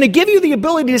 who's going to give you the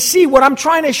ability to see what I'm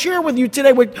trying to share with you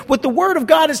today, what the Word of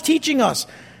God is teaching us.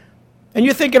 And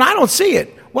you're thinking, I don't see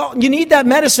it. Well, you need that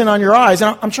medicine on your eyes,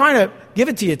 and I'm trying to give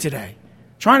it to you today,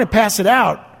 trying to pass it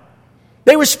out.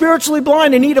 They were spiritually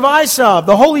blind in need of eye salve,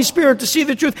 the Holy Spirit, to see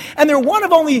the truth. And they're one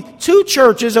of only 2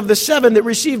 churches of the 7 that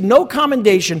received no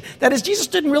commendation. That is, Jesus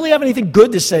didn't really have anything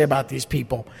good to say about these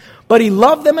people. But he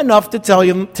loved them enough to tell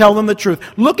them the truth.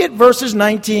 Look at verses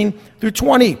 19 through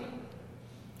 20.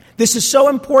 This is so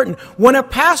important. When a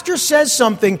pastor says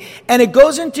something and it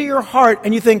goes into your heart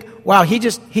and you think, wow, he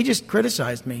just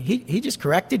criticized me. He just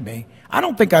corrected me. I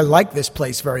don't think I like this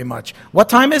place very much. What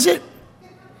time is it?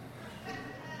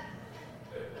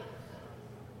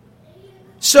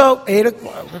 So 8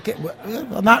 o'clock. Okay,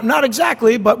 well, not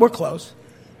exactly, but we're close.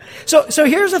 So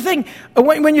here's the thing.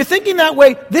 When you're thinking that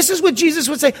way, this is what Jesus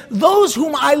would say. Those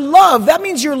whom I love, that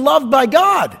means you're loved by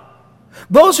God.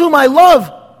 Those whom I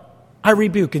love, I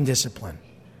rebuke and discipline.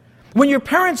 When your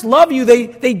parents love you,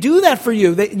 they do that for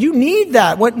you. You need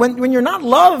that. When you're not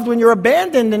loved, when you're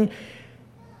abandoned and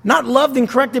not loved and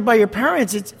corrected by your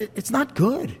parents, it's not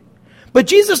good. But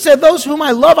Jesus said, those whom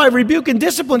I love, I rebuke and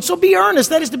discipline. So be earnest,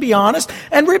 that is to be honest,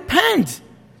 and repent.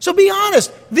 So be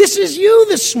honest. This is you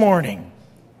this morning.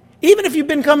 Even if you've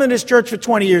been coming to this church for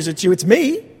 20 years, it's you, it's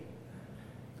me.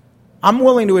 I'm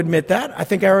willing to admit that. I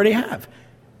think I already have.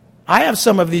 I have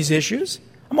some of these issues.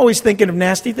 I'm always thinking of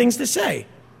nasty things to say.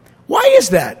 Why is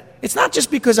that? It's not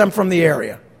just because I'm from the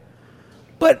area.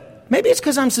 But maybe it's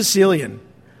because I'm Sicilian.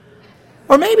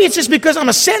 Or maybe it's just because I'm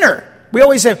a sinner. We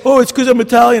always say, oh, it's because I'm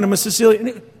Italian, I'm a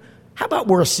Sicilian. How about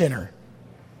we're a sinner?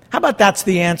 How about that's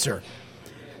the answer?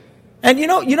 And you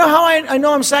know how I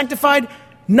know I'm sanctified?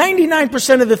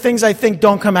 99% of the things I think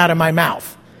don't come out of my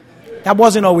mouth. That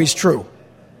wasn't always true.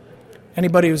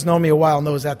 Anybody who's known me a while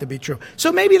knows that to be true.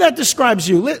 So maybe that describes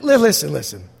you.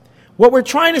 Listen. What we're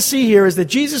trying to see here is that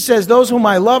Jesus says, those whom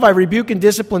I love, I rebuke and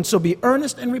discipline, so be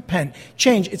earnest and repent.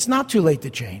 Change. It's not too late to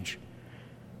change.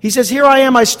 He says, here I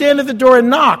am, I stand at the door and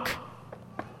knock.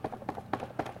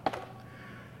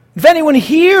 If anyone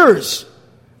hears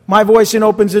my voice and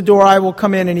opens the door, I will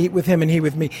come in and eat with him and he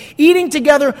with me. Eating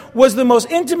together was the most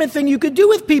intimate thing you could do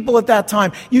with people at that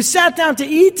time. You sat down to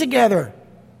eat together.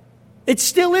 It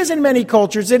still is in many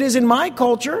cultures. It is in my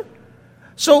culture.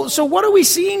 So what are we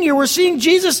seeing here? We're seeing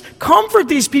Jesus comfort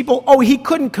these people. Oh, he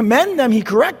couldn't commend them. He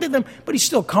corrected them, but he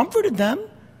still comforted them.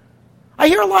 I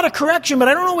hear a lot of correction, but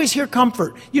I don't always hear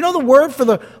comfort. You know, the word for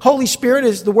the Holy Spirit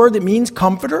is the word that means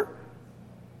comforter.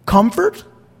 Comfort.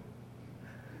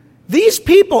 These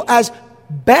people, as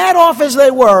bad off as they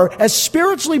were, as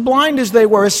spiritually blind as they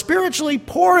were, as spiritually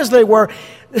poor as they were,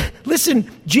 listen,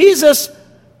 Jesus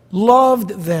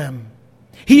loved them.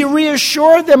 He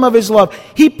reassured them of his love.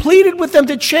 He pleaded with them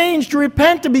to change, to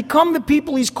repent, to become the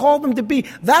people he's called them to be.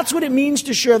 That's what it means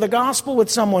to share the gospel with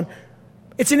someone.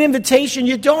 It's an invitation.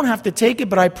 You don't have to take it,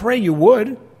 but I pray you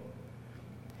would.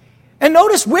 And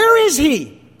notice, where is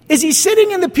he? Is he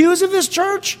sitting in the pews of this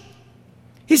church?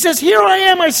 He says, here I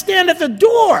am, I stand at the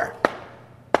door.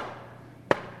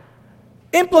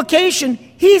 Implication,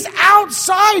 he's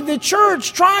outside the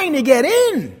church trying to get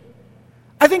in.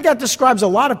 I think that describes a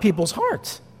lot of people's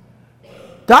hearts.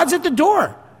 God's at the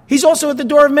door. He's also at the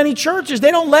door of many churches.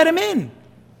 They don't let him in.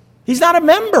 He's not a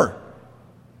member.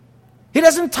 He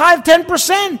doesn't tithe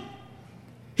 10%.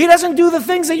 He doesn't do the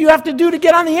things that you have to do to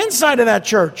get on the inside of that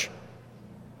church.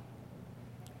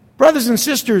 Brothers and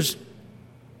sisters,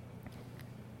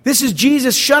 this is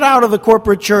Jesus shut out of the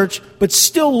corporate church, but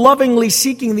still lovingly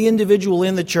seeking the individual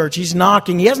in the church. He's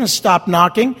knocking. He hasn't stopped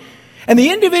knocking. And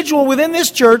the individual within this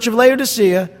church of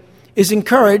Laodicea is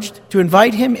encouraged to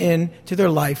invite him in to their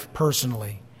life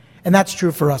personally. And that's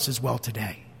true for us as well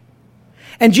today.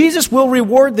 And Jesus will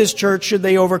reward this church should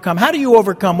they overcome. How do you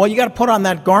overcome? Well, you got to put on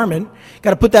that garment. You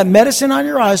got to put that medicine on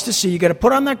your eyes to see. You got to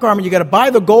put on that garment. You got to buy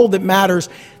the gold that matters.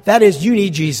 That is, you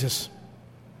need Jesus.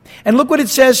 And look what it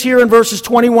says here in verses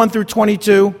 21 through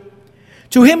 22.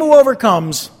 To him who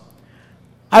overcomes,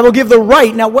 I will give the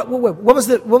right. Now, what was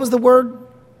the word?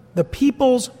 The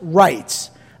people's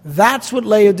rights. That's what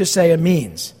Laodicea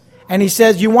means. And he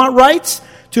says, you want rights?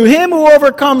 To him who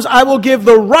overcomes, I will give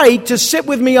the right to sit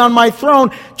with me on my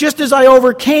throne, just as I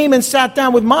overcame and sat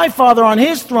down with my Father on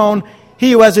his throne.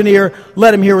 He who has an ear,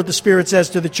 let him hear what the Spirit says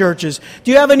to the churches.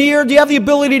 Do you have an ear? Do you have the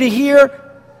ability to hear?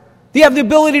 Do you have the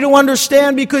ability to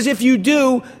understand? Because if you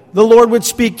do, the Lord would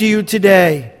speak to you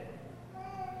today.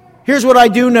 Here's what I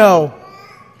do know.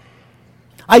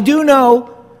 I do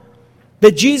know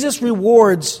that Jesus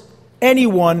rewards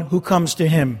anyone who comes to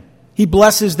him. He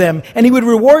blesses them, and he would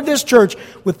reward this church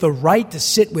with the right to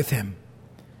sit with him.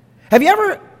 Have you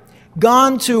ever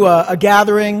gone to a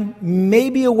gathering,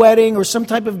 maybe a wedding or some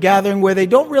type of gathering where they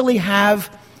don't really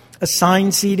have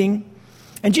assigned seating?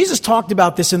 And Jesus talked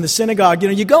about this in the synagogue. You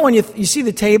know, you go and you see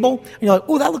the table, and you're like,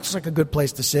 oh, that looks like a good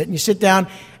place to sit. And you sit down,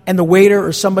 and the waiter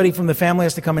or somebody from the family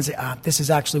has to come and say, this is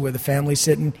actually where the family's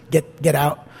sitting. Get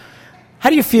out. How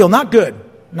do you feel? Not good.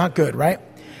 Not good, right?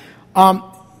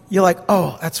 You're like,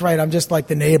 oh, that's right. I'm just like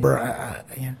the neighbor.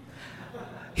 Yeah.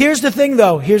 Here's the thing,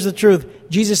 though. Here's the truth.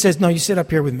 Jesus says, no, you sit up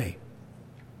here with me.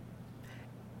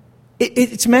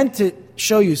 It's meant to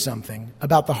show you something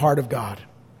about the heart of God.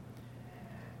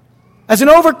 As an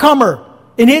overcomer,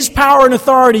 in his power and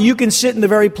authority, you can sit in the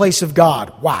very place of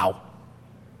God. Wow.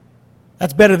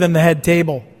 That's better than the head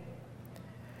table.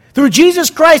 Through Jesus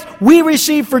Christ, we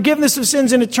receive forgiveness of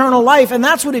sins and eternal life, and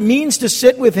that's what it means to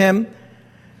sit with him.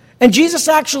 And Jesus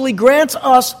actually grants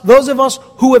us, those of us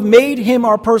who have made him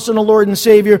our personal Lord and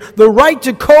Savior, the right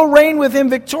to co-reign with him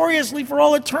victoriously for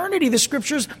all eternity. The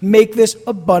Scriptures make this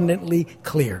abundantly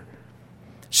clear.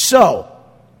 So,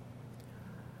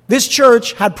 this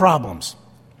church had problems.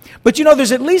 But you know,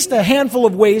 there's at least a handful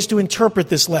of ways to interpret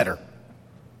this letter.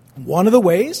 One of the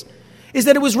ways is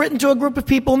that it was written to a group of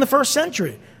people in the first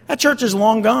century. That church is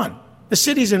long gone. The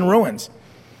city's in ruins.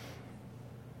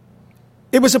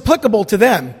 It was applicable to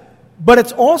them, but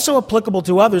it's also applicable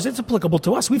to others. It's applicable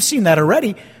to us. We've seen that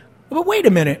already. But wait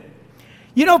a minute.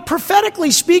 You know,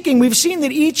 prophetically speaking, we've seen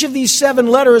that each of these 7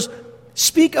 letters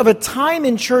speak of a time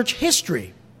in church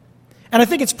history. And I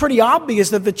think it's pretty obvious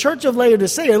that the church of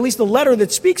Laodicea, at least the letter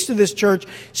that speaks to this church,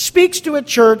 speaks to a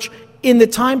church in the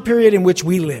time period in which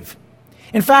we live.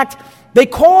 In fact, they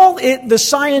call it the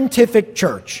scientific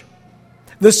church.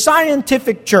 The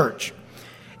scientific church.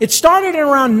 It started in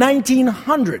around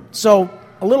 1900, so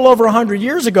a little over 100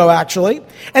 years ago, actually,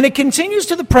 and it continues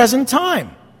to the present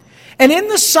time. And in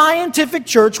the scientific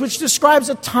church, which describes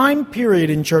a time period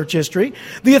in church history,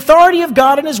 the authority of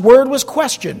God and his word was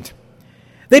questioned.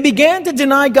 They began to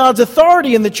deny God's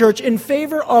authority in the church in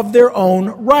favor of their own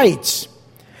rights.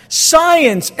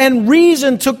 Science and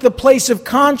reason took the place of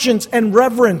conscience and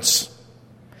reverence.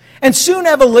 And soon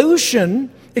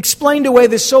evolution explained away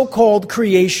the so-called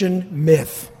creation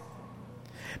myth.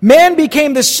 Man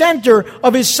became the center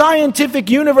of his scientific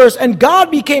universe, and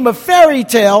God became a fairy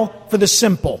tale for the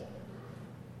simple.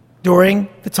 during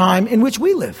the time in which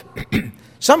we live.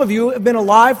 Some of you have been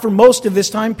alive for most of this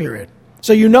time period,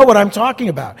 so you know what I'm talking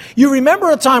about. You remember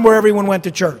a time where everyone went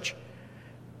to church.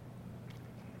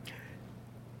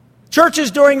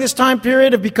 Churches during this time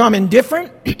period have become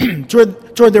indifferent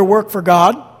toward their work for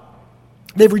God.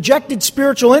 They've rejected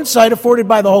spiritual insight afforded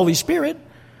by the Holy Spirit.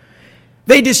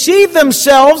 They deceive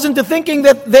themselves into thinking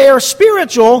that they are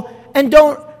spiritual and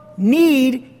don't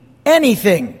need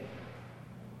anything.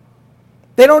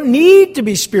 They don't need to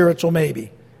be spiritual,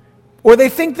 maybe. Or they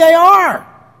think they are.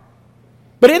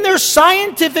 But in their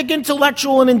scientific,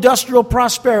 intellectual, and industrial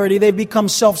prosperity, they've become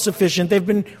self-sufficient. They've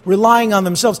been relying on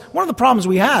themselves. One of the problems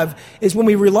we have is when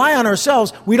we rely on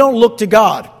ourselves, we don't look to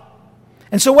God.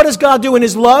 And so what does God do in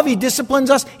His love? He disciplines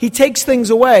us. He takes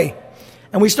things away.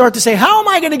 And we start to say, how am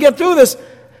I going to get through this?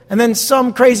 And then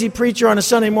some crazy preacher on a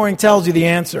Sunday morning tells you the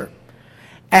answer.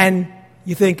 And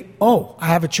you think, oh, I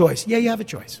have a choice. Yeah, you have a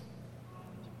choice.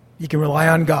 You can rely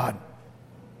on God.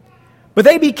 But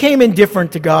they became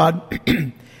indifferent to God.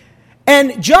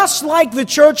 And just like the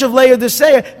church of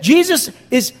Laodicea, Jesus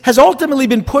has ultimately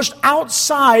been pushed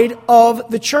outside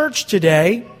of the church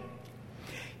today.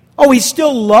 Oh, He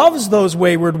still loves those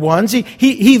wayward ones.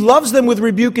 He loves them with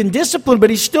rebuke and discipline, but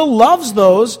He still loves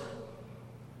those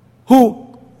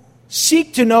who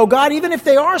seek to know God, even if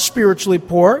they are spiritually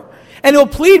poor. And He'll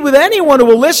plead with anyone who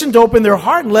will listen to open their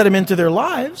heart and let Him into their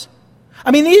lives.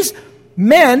 I mean, these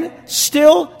men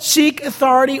still seek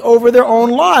authority over their own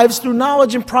lives through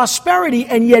knowledge and prosperity,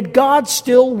 and yet God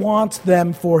still wants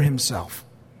them for Himself.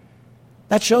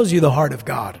 That shows you the heart of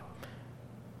God.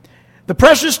 The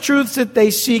precious truths that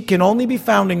they seek can only be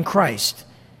found in Christ.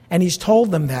 And He's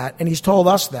told them that, and He's told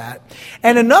us that.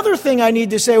 And another thing I need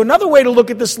to say, another way to look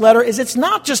at this letter is it's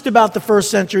not just about the first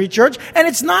century church, and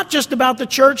it's not just about the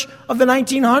church of the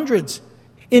 1900s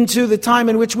into the time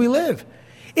in which we live.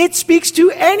 It speaks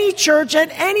to any church at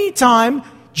any time,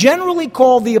 generally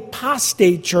called the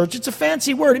apostate church. It's a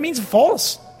fancy word. It means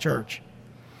false church.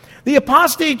 The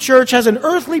apostate church has an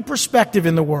earthly perspective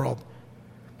in the world.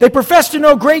 They profess to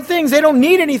know great things. They don't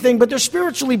need anything, but they're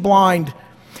spiritually blind.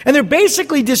 And they're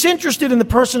basically disinterested in the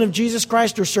person of Jesus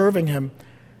Christ or serving Him.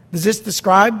 Does this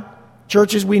describe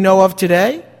churches we know of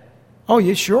today? Oh,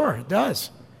 yeah, sure, it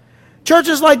does.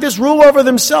 Churches like this rule over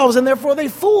themselves, and therefore they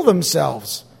fool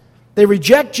themselves. They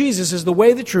reject Jesus as the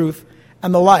way, the truth,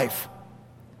 and the life.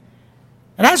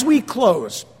 And as we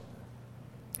close,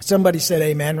 somebody said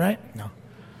amen, right? No.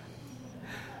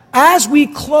 As we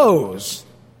close,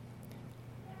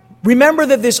 remember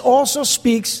that this also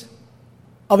speaks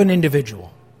of an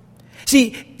individual.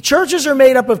 See, churches are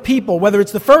made up of people, whether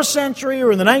it's the first century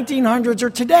or in the 1900s or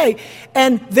today,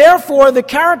 and therefore the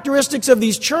characteristics of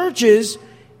these churches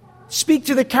speak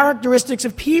to the characteristics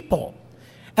of people.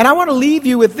 And I want to leave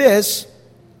you with this.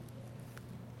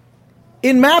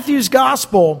 In Luke's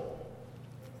Gospel,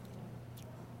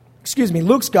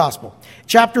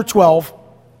 chapter 12,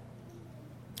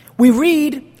 we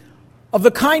read of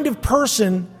the kind of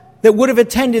person that would have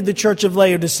attended the church of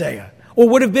Laodicea, or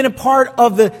would have been a part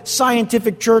of the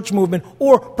scientific church movement,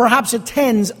 or perhaps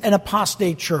attends an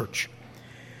apostate church.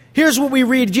 Here's what we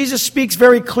read. Jesus speaks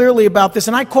very clearly about this,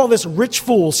 and I call this rich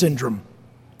fool syndrome.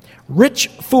 Rich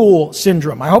fool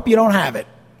syndrome. I hope you don't have it.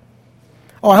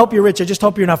 Oh, I hope you're rich. I just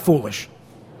hope you're not foolish.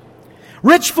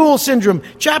 Rich fool syndrome.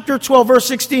 Chapter 12, verse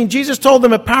 16. Jesus told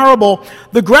them a parable.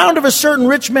 The ground of a certain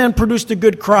rich man produced a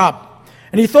good crop.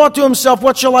 And he thought to himself,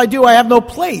 what shall I do? I have no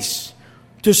place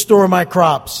to store my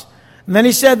crops. And then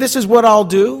he said, this is what I'll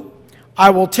do. I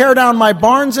will tear down my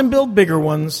barns and build bigger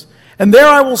ones. And there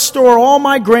I will store all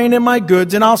my grain and my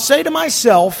goods. And I'll say to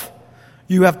myself,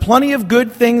 you have plenty of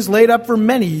good things laid up for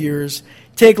many years.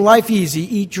 Take life easy,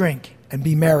 eat, drink, and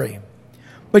be merry.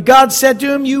 But God said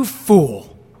to him, you fool.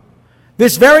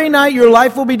 This very night your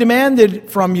life will be demanded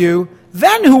from you.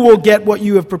 Then who will get what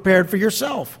you have prepared for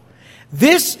yourself?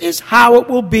 This is how it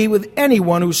will be with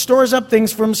anyone who stores up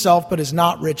things for himself but is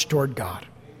not rich toward God.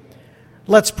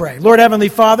 Let's pray. Lord Heavenly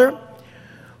Father,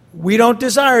 we don't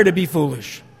desire to be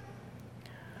foolish.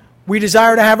 We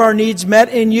desire to have our needs met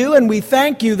in you, and we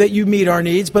thank you that you meet our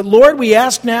needs. But Lord, we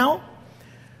ask now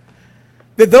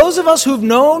that those of us who've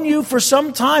known you for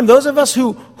some time, those of us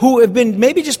who have been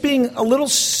maybe just being a little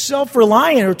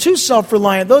self-reliant or too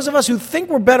self-reliant, those of us who think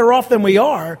we're better off than we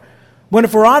are, when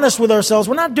if we're honest with ourselves,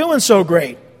 we're not doing so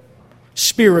great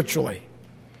spiritually.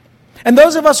 And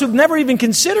those of us who've never even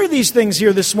considered these things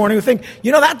here this morning who think,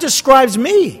 that describes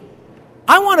me.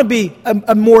 I want to be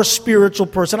a more spiritual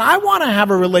person. I want to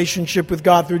have a relationship with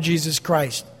God through Jesus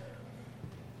Christ.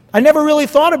 I never really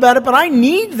thought about it, but I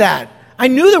need that. I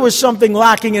knew there was something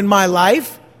lacking in my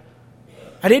life.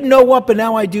 I didn't know what, but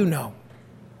now I do know.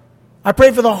 I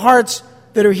pray for the hearts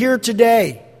that are here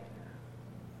today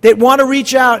that want to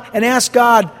reach out and ask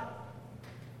God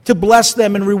to bless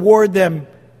them and reward them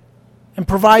and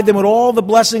provide them with all the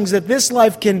blessings that this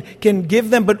life can give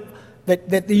them, but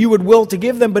that you would will to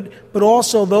give them, but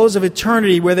also those of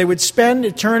eternity, where they would spend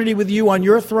eternity with you on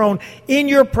your throne, in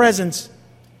your presence,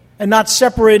 and not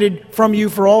separated from you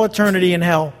for all eternity in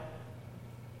hell.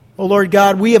 Oh Lord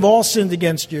God, we have all sinned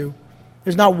against you.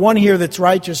 There's not one here that's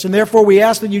righteous, and therefore we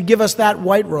ask that you'd give us that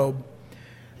white robe,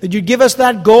 that you'd give us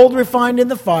that gold refined in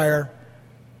the fire,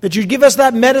 that you'd give us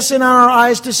that medicine on our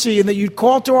eyes to see, and that you'd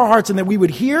call to our hearts, and that we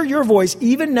would hear your voice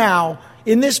even now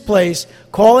in this place,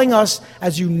 calling us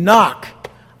as you knock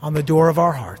on the door of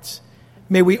our hearts.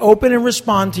 May we open and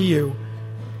respond to you.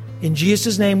 In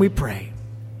Jesus' name we pray.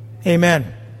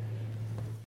 Amen.